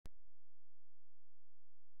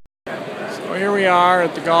So here we are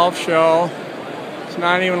at the golf show. It's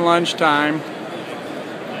not even lunchtime.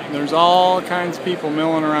 There's all kinds of people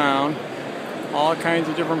milling around, all kinds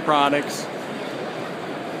of different products.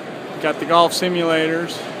 Got the golf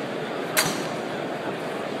simulators,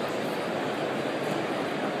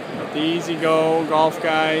 got the Easy Go golf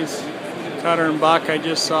guys, Cutter and Buck I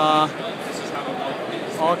just saw,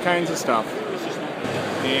 all kinds of stuff.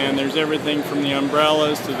 And there's everything from the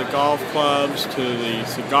umbrellas to the golf clubs to the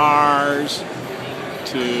cigars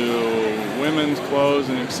to women's clothes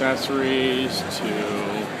and accessories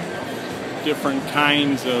to different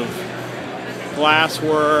kinds of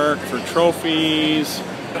glasswork for trophies.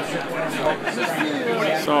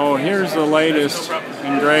 So here's the latest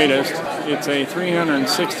and greatest. It's a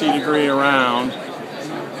 360-degree around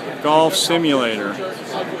golf simulator.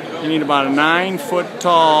 You need about a 9-foot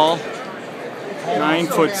tall,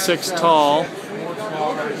 9'6" tall.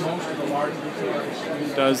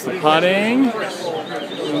 Does the putting. You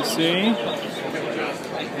can see.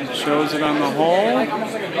 It shows it on the hole.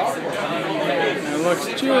 It looks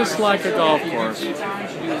just like a golf course. It's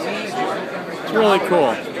really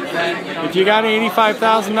cool. If you got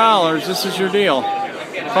 $85,000, this is your deal.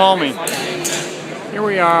 Call me. Here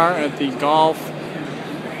we are at the golf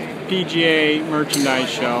PGA merchandise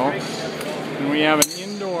show, and we have an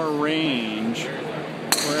indoor range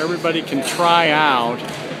where everybody can try out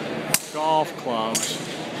golf clubs.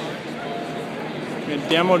 We had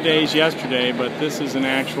demo days yesterday, but this is an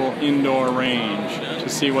actual indoor range to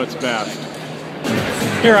see what's best.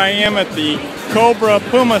 Here I am at the Cobra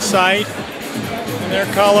Puma site, and their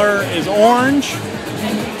color is orange.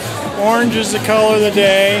 Orange is the color of the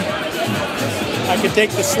day. I could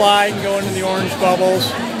take the slide and go into the orange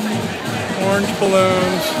bubbles, orange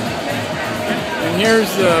balloons. And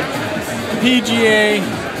here's the PGA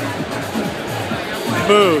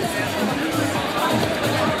booth.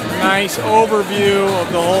 Nice overview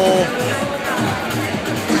of the whole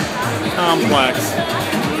complex.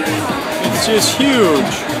 It's just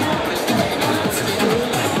huge.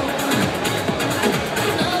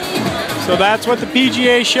 So that's what the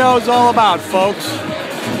PGA show is all about, folks.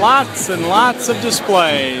 Lots and lots of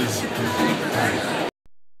displays.